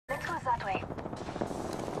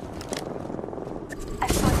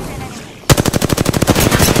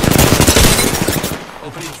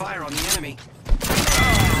Opening fire on the enemy.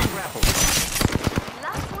 Grapple.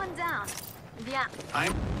 Last one down. Bien.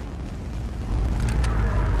 I'm...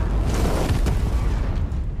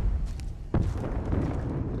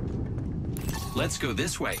 Let's go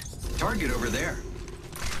this way. Target over there.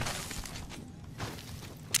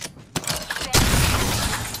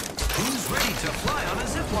 Who's ready to fly on a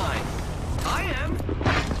zip line? I am.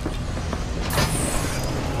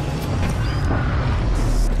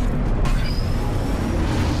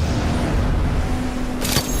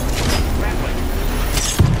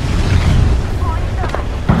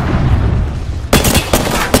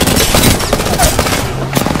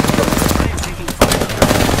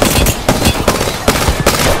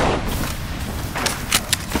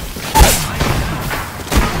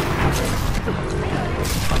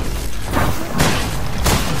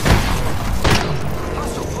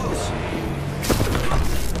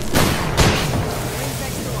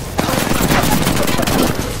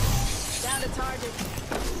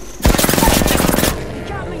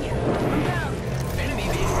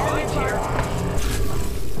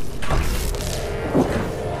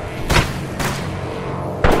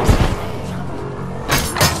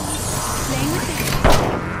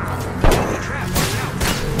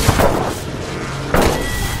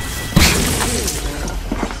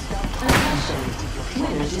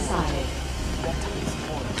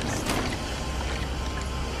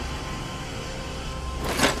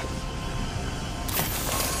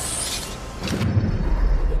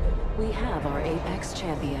 We have our Apex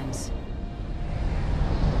champions.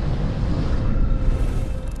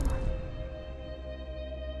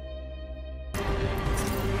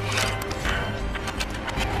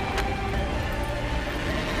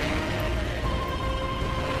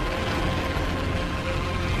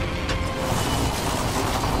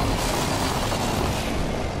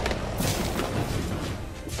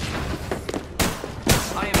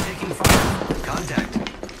 I am taking fire. Contact.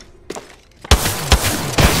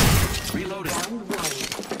 Reloading.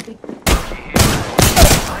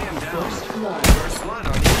 I am down. First blood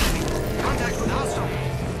on the enemy. Contact with hostile.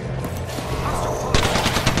 Hostile close.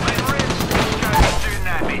 Later in. Go shooting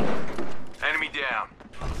at me. Enemy down.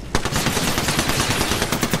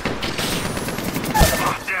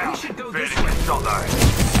 Oh, down. We should go this Ready way. to stop though.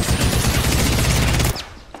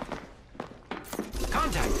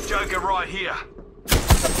 Contact. Joker right here.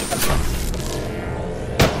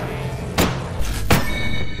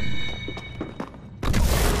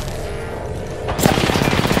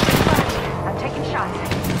 I'm taking shots.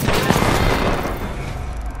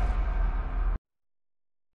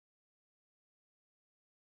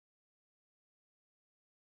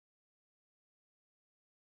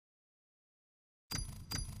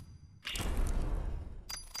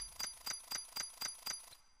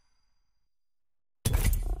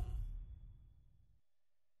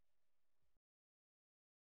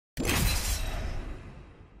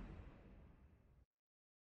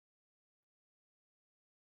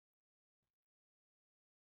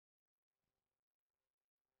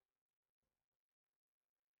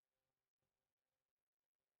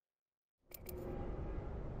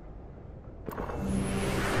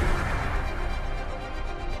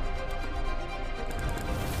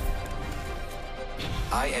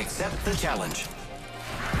 I accept the challenge.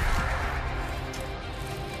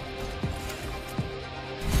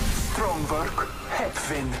 Strong work,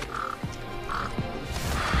 Hepvin.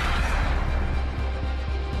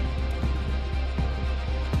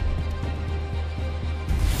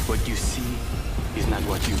 What you see is not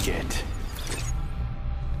what you get.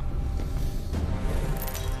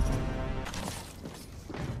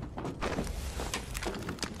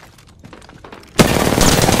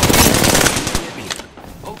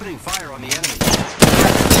 Opening fire on the enemy.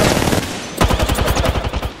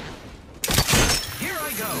 Here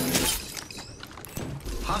I go.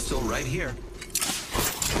 Hostile right here.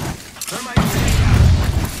 Thermite grenade out.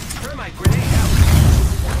 Thermite grenade out.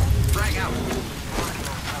 Frag out.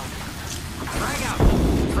 Frag out.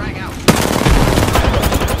 Frag out.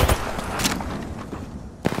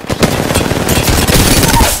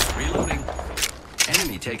 Reloading.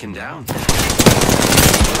 Enemy taken down.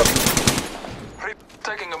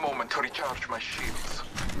 Taking a moment to recharge my shields.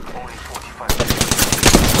 Only 45 minutes.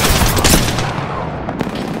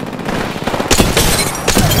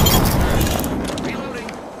 Reloading.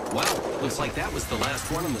 Well, looks like that was the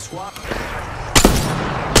last one in the squad.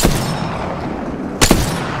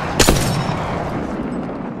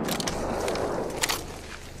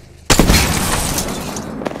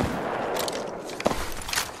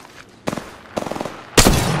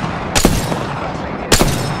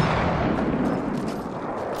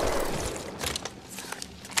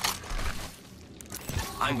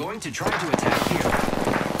 going to try to attack here.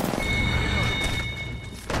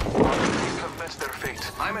 These have met their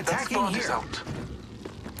fate. I'm That attacking squad is here. out.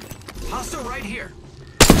 Hostile right here.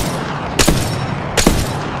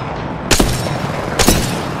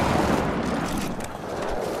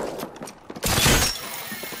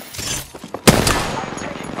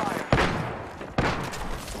 Taking fire.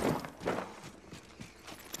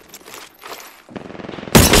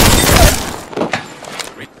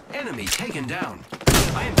 Enemy taken down.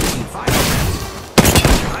 I am taking fire.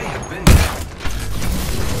 I have been down.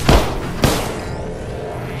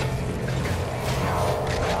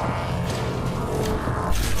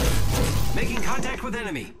 Making contact with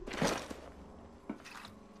enemy.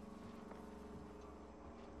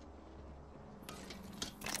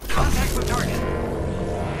 Contact with target.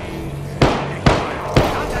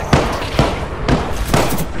 Contact with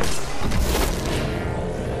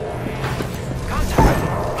contact.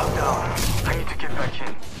 I'm down. I need to get back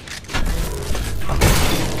in.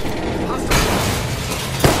 Hostile.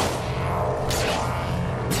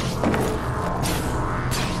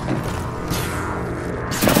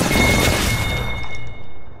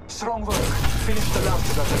 Strong work. Finish the lab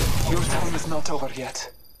together. Your time is not over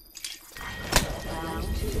yet.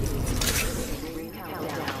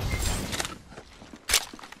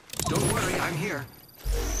 Don't worry, I'm here.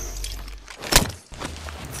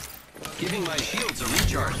 Giving my shields a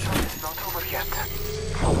recharge. Time is not over yet.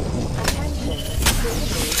 Attention,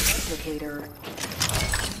 delivery replicator.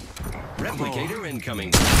 Replicator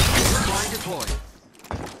incoming. Supply deployed.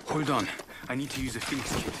 Hold on. I need to use a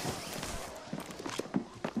Phoenix kit.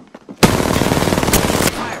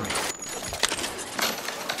 Firing.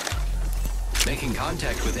 Making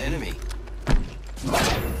contact with enemy.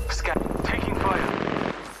 Scan. Taking fire.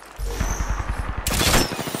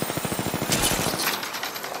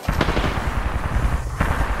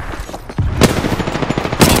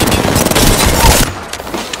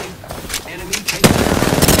 Enemy taken.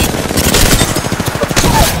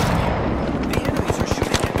 The enemies are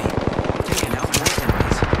shooting at me. Taking out more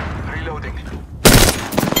enemies. Reloading.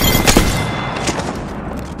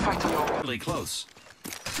 Fight alone. Really close.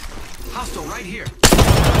 Hostile right here.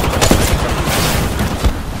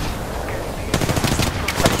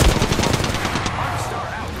 Arcstar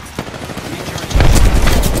out. Recharging.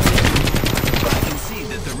 I can see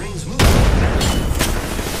that the ring's moving.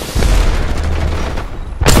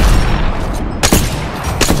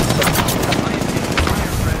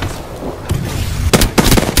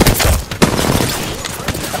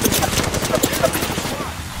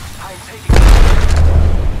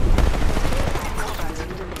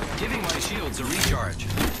 Giving my shields a recharge.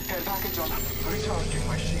 Care package on. Recharging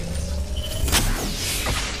my shields.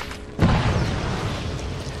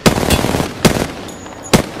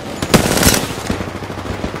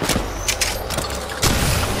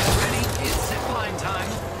 Ready? It's zipline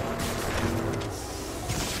time.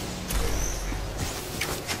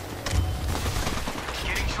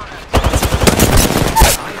 Getting shot at.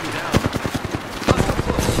 I am down. Hostile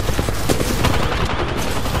close.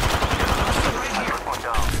 Hostile right here. One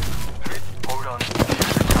down. Hold on.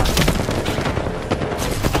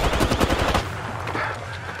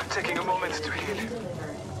 Taking a moment to heal.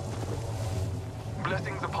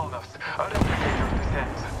 Blessings upon us. Our replicator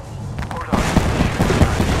descends. Hold on.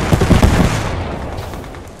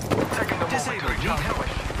 Taking a moment to Disabled. Need recharge help. my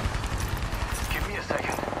shield. Give me a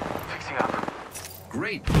second. Fixing up.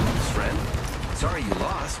 Great moves, friend. Sorry you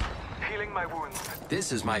lost. Healing my wounds.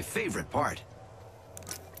 This is my favorite part.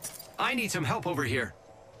 I need some help over here.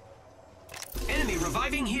 Enemy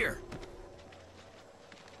reviving here.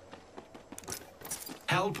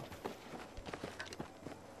 Help.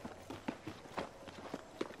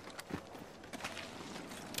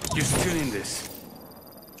 You're still in this.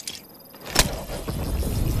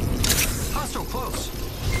 Hostile close.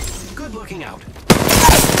 Good looking out.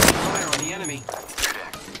 Fire on the enemy.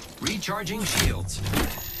 Recharging shields.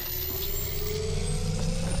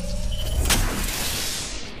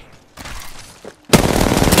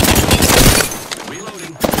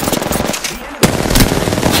 Reloading. The enemy.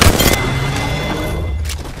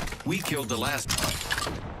 We killed the last one.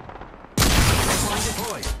 Line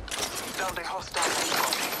deployed. Down the hostile.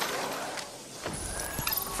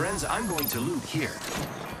 Friends, I'm going to loot here.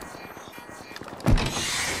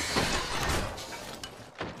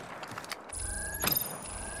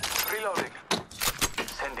 Reloading.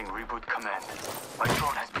 Sending reboot command. My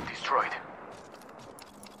drone has been destroyed.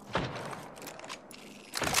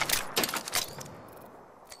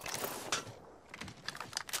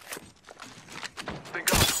 The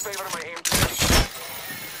guns favor my aim today.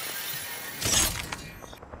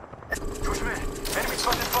 Push me. Enemy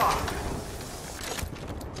spotted far.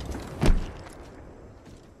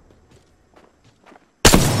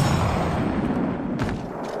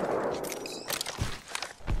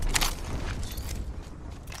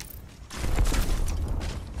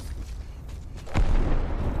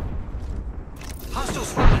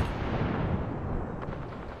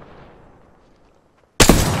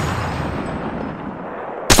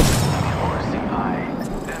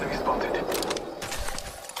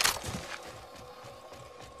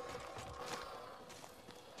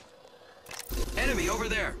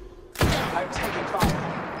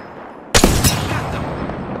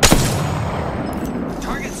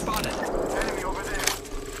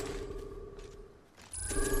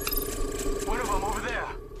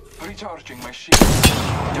 my shield.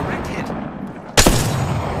 Direct hit.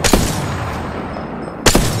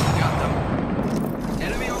 Got them.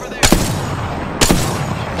 Enemy over there.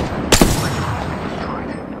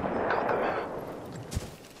 Destroyed. Got them.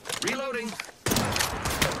 Reloading.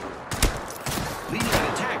 Leading an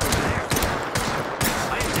attack over there.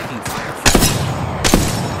 I am taking fire.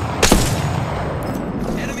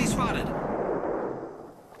 Enemy spotted.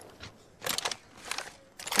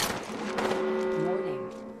 Warning.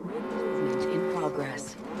 Ring movement in progress.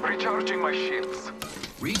 Recharging my shields.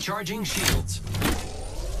 Recharging shields.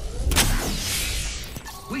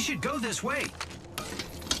 We should go this way.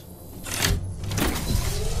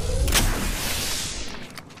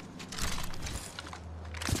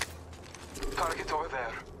 Target over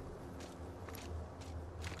there.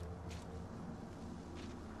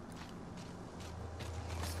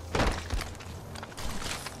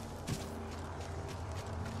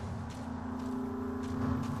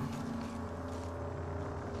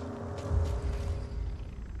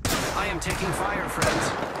 I am taking fire,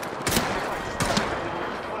 friends.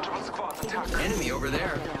 Multiple squads attack. Enemy over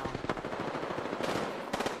there.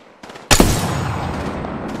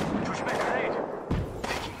 Push back grenade.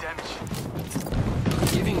 Taking damage.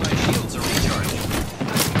 Giving my shields a recharge.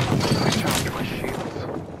 Recharge my shields.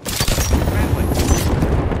 Friendly.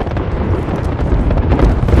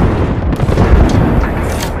 Taking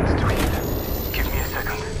a moment to heal. Give me a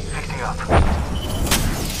second. Fixing up.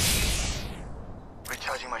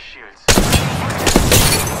 Recharging my shields.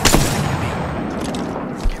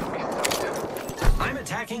 Give me sight. I'm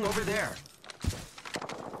attacking over there.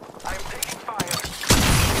 I'm taking fire.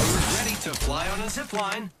 Who's ready to fly on a zip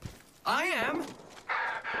line? I am.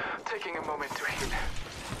 Taking a moment to heal.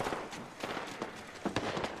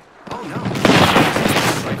 Oh no.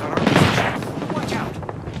 Strike on our position. Watch out.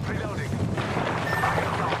 Reloading. I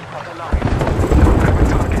am not on the line. Grab a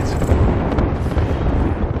target.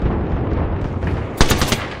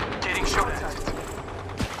 Getting shot at.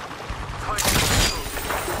 Fighting.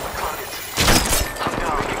 Target. I'm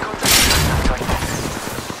down. Making contact.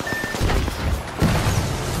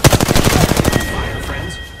 Fire,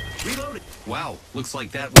 friends. Reloading. Wow, looks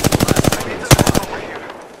like that was the last I need one. the squad over here.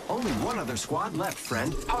 Only one other squad left,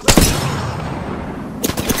 friend.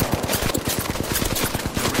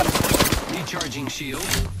 Recharging shield.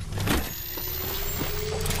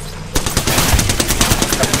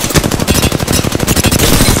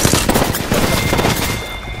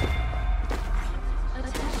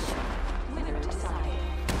 Attention. Winner decided.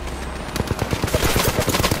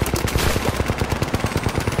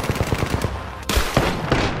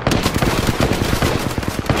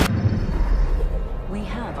 We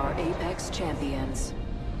have our Apex champions.